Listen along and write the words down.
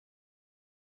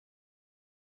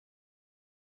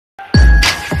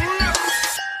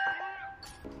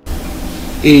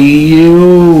Hey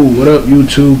yo, what up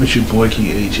YouTube? It's your boy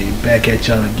KAJ back at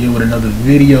y'all again with another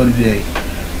video today.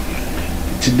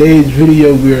 Today's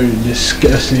video we're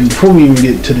discussing, before we even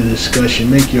get to the discussion,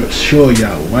 make sure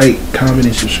y'all like, comment,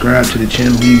 and subscribe to the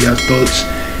channel. Leave y'all thoughts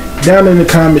down in the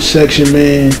comment section,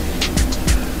 man,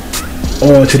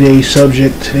 on today's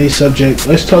subject.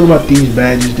 Let's talk about these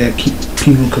badges that keep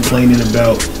people complaining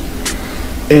about.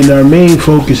 And our main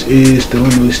focus is the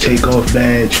Limitless Takeoff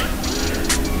badge.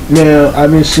 Now,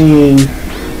 I've been seeing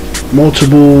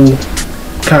multiple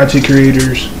content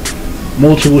creators,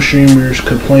 multiple streamers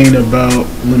complain about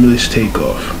Limitless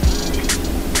Takeoff.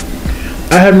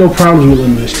 I have no problems with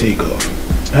Limitless Takeoff.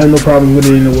 I have no problems with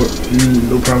it in the world.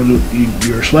 No problems with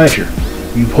your slasher.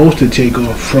 You supposed to take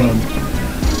off from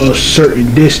a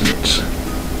certain distance.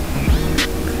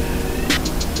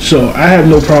 So I have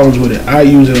no problems with it. I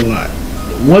use it a lot.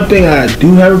 One thing I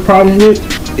do have a problem with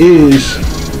is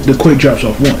the quick drops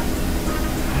off one.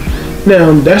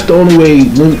 Now that's the only way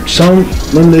some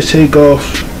Limitless Takeoff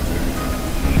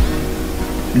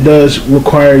does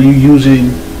require you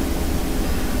using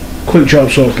quick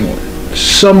drops off one.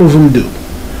 Some of them do,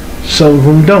 some of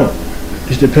them don't.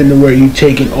 It's depending where you're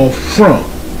taking off from.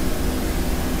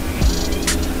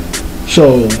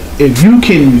 So if you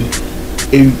can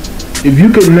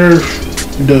nerf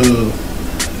the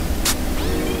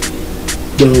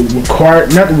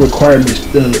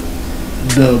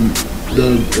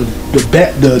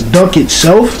dunk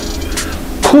itself,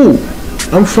 cool,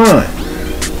 I'm fine.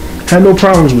 Have no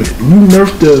problems with it. You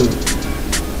nerf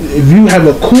if you have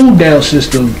a cooldown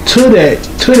system to that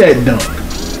dunk,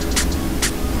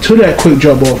 to that quick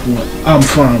drop off one, I'm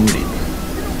fine with it.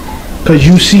 Cause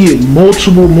you see it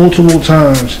multiple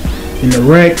times in the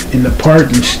rec, in the park,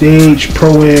 in stage,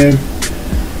 pro-am,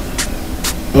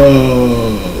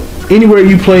 anywhere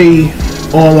you play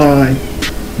online,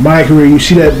 my career, you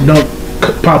see that dunk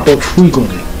pop up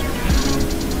frequently.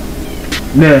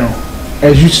 Now,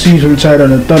 as you see from the title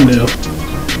on the thumbnail,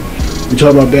 we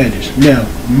talk about badges. Now,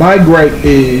 my gripe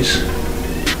is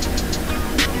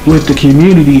with the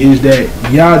community is that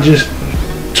y'all just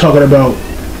talking about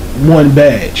one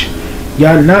badge.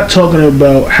 Y'all not talking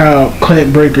about how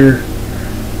Clamp Breaker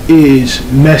is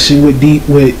messing with these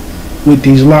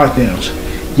lockdowns.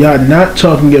 Y'all not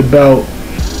talking about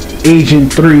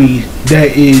Agent 3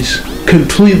 that is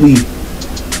completely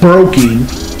broken,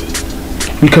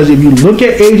 because if you look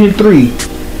at Agent 3,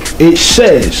 it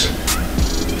says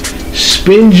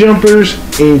spin jumpers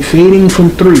and fading from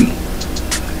 3.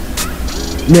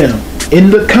 Now, in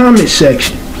the comment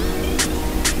section,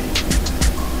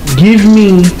 give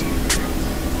me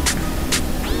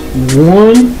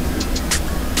one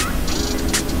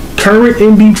current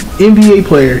NBA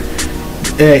player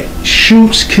that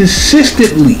shoots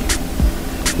consistently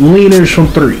leaners from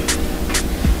 3.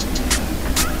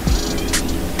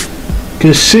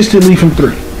 Consistently from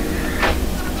 3.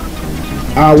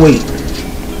 I'll wait.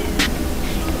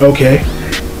 Okay.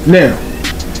 Now,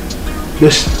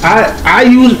 I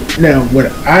use, now when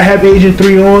I have Agent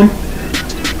 3 on,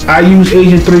 I use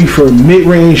Agent 3 for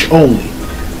mid-range only.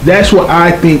 That's what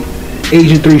I think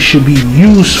Agent 3 should be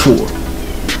used for.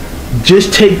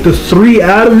 Just take the 3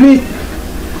 out of it.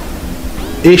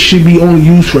 It should be only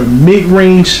used for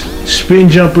mid-range spin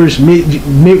jumpers,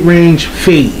 mid-range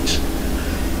fades.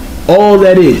 All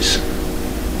that is.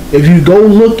 If you go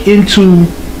look into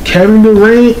Kevin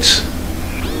Durant's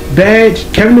badges,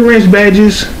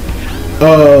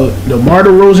 the DeMar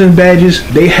DeRozan badges,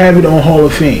 they have it on Hall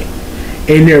of Fame.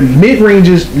 And their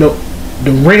mid-ranges,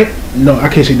 I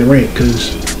can't say Durant,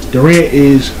 because Durant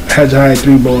has a high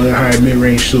 3-ball and a higher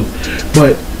mid-range too.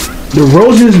 But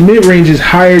DeRozan's mid-range is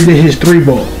higher than his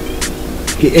 3-ball.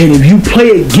 And if you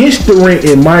play against Durant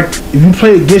if you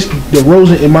play against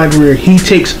DeRozan in my career, he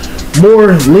takes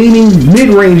more leaning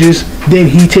mid-ranges than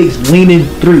he takes leaning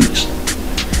 3s.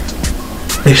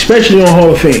 Especially on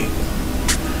Hall of Fame.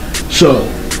 So,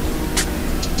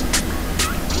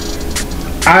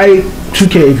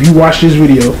 2K, if you watch this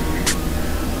video,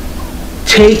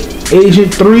 take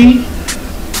Agent 3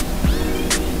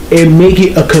 and make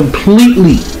it a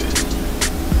completely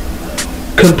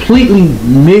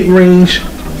mid-range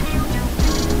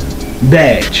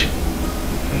badge.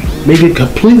 Make it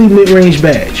completely mid-range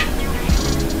badge.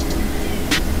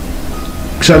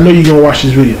 Because I know you're gonna watch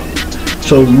this video.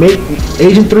 So make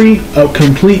Agent 3 a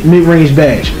complete mid-range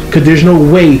badge. Because there's no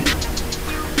way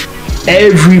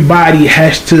everybody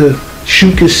has to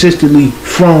shoot consistently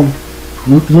from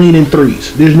leaning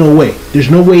 3s. There's no way. There's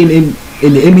no way in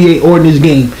the NBA or in this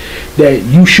game that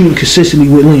you shooting consistently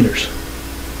with leaners.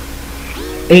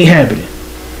 Ain't happening.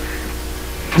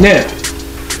 Now,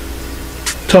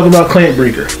 talk about Clamp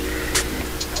Breaker.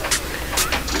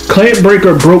 Clamp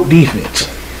Breaker broke defense.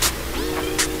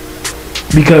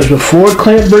 Because before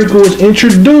Clamp Breaker was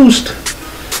introduced,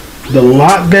 the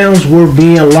lockdowns were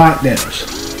being lockdowns.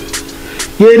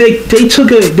 Yeah, they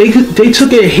took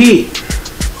a hit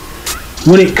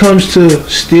when it comes to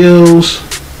steals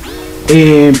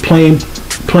and playing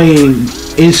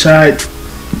inside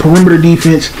perimeter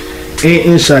defense and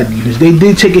inside defense. They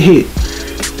did take a hit.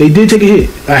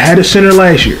 I had a center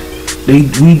last year.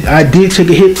 I did take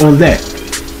a hit on that.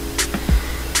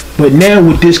 But now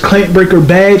with this Clamp Breaker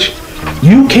badge,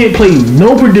 you can't play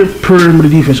no perimeter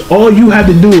defense. All you have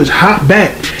to do is hop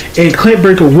back and Clamp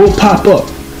Breaker will pop up.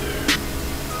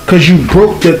 Cause you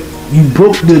broke the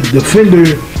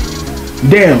defender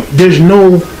down. There's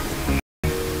no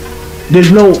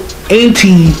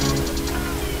anti.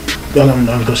 Well, I'm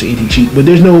not gonna say anti-cheat, but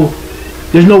there's no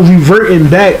reverting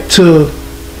back to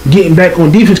getting back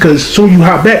on defense, because soon you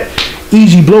hop back,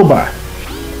 easy blow by.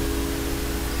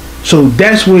 So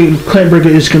that's when Clamp Breaker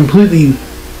is completely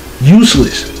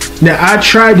useless. Now I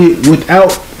tried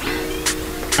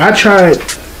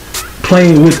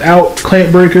playing without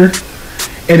Clamp Breaker,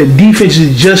 and the defense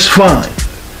is just fine.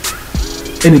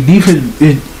 And the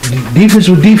defense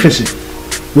was defensive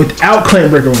without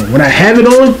Clamp Breaker on. When I have it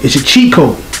on, it's a cheat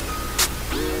code.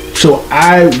 So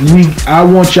I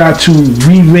want y'all to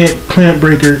revamp Clamp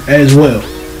Breaker as well,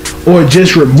 or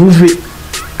just remove it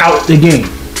out the game.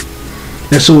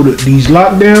 And so these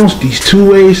lockdowns, these two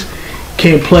ways,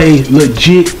 can play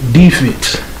legit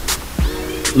defense.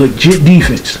 Legit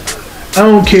defense. I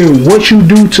don't care what you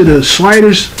do to the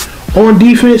sliders on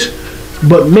defense,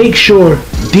 but make sure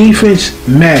defense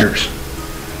matters.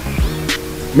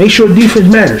 Make sure defense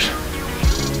matters.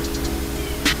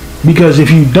 Because if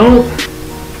you don't,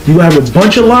 you have a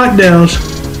bunch of lockdowns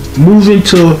moving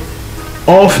to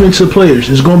offensive players.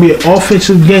 It's going to be an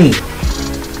offensive game.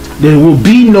 There will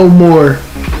be no more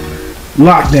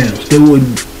lockdowns. There would,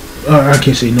 I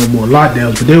can't say no more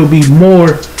lockdowns, but there will be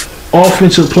more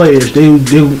offensive players. They're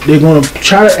going to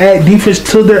try to add defense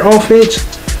to their offensive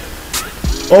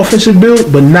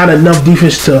build, but not enough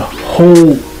defense to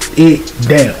hold it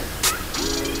down.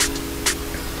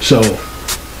 So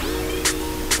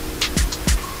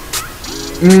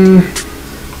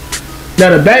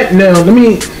now let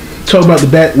me talk about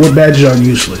what badges are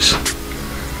useless.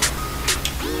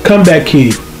 Comeback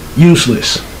Kid,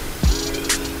 useless.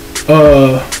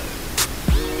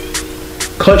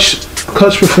 Clutch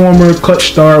Performer,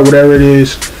 Clutch Star, whatever it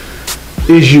is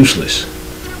useless.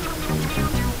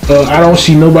 I don't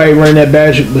see nobody running that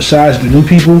badge besides the new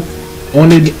people on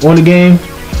the game.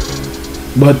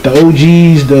 But the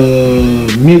OGs,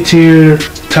 the mid-tier,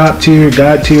 top tier,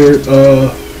 god tier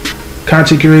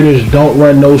content creators don't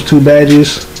run those two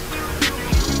badges.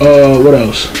 What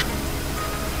else?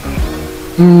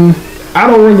 I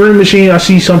don't run Green Machine. I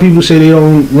see some people say they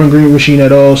don't run Green Machine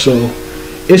at all, so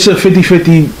it's a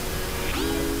 50-50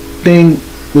 thing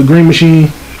with Green Machine.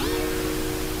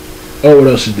 Oh, what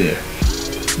else is there?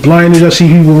 Blinders, I see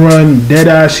people run.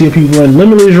 Deadeye, I see people run.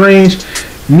 Limitless Range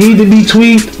need to be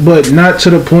tweaked, but not to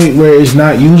the point where it's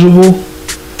not usable.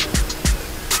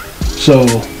 So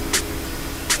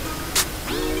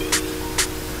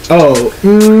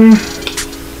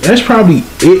that's probably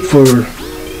it for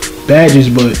badges.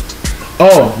 But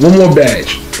one more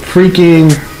badge. Freaking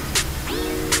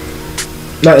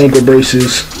not ankle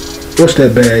braces. What's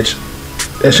that badge?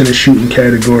 That's in the shooting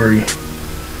category.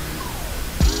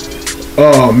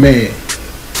 Oh man.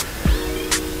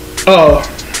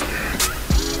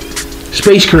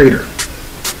 Space Creator.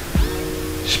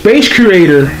 Space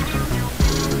Creator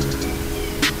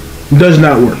does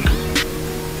not work.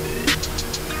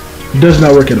 Does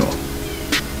not work at all.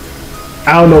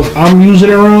 I don't know if I'm using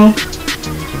it wrong.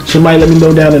 Somebody let me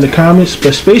know down in the comments.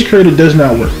 But Space Creator does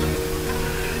not work.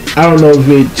 I don't know if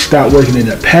it stopped working in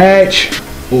a patch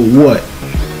or what.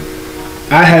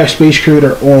 I have Space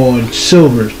Creator on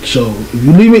silver, so if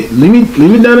you leave it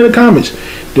down in the comments.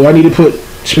 Do I need to put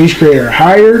Space Creator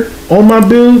higher on my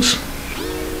builds,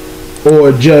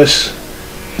 or just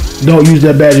don't use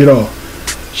that badge at all?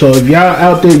 So if y'all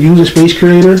out there using Space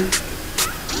Creator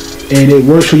and it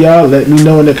works for y'all, let me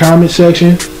know in the comment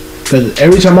section, because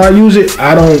every time I use it,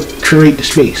 I don't create the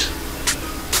space,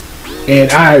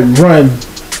 and I run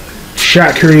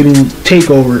shot creating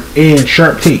takeover and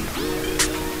sharp tape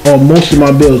on most of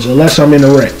my builds, unless I'm in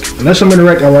a wreck. Unless I'm in a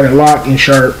wreck, I'm running lock and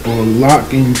sharp or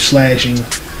lock and slashing,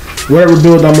 whatever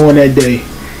build I'm on that day,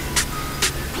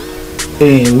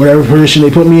 and whatever position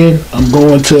they put me in, I'm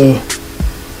going to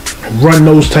run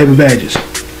those type of badges.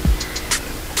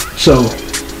 So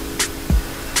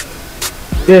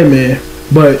yeah, man.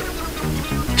 But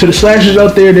to the slashers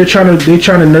out there, they're trying to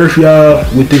nerf y'all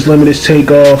with this limitless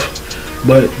takeoff,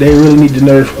 but they really need to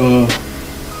nerf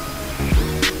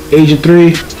Agent 3.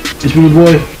 It's me,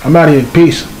 boy. I'm out of here.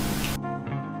 Peace.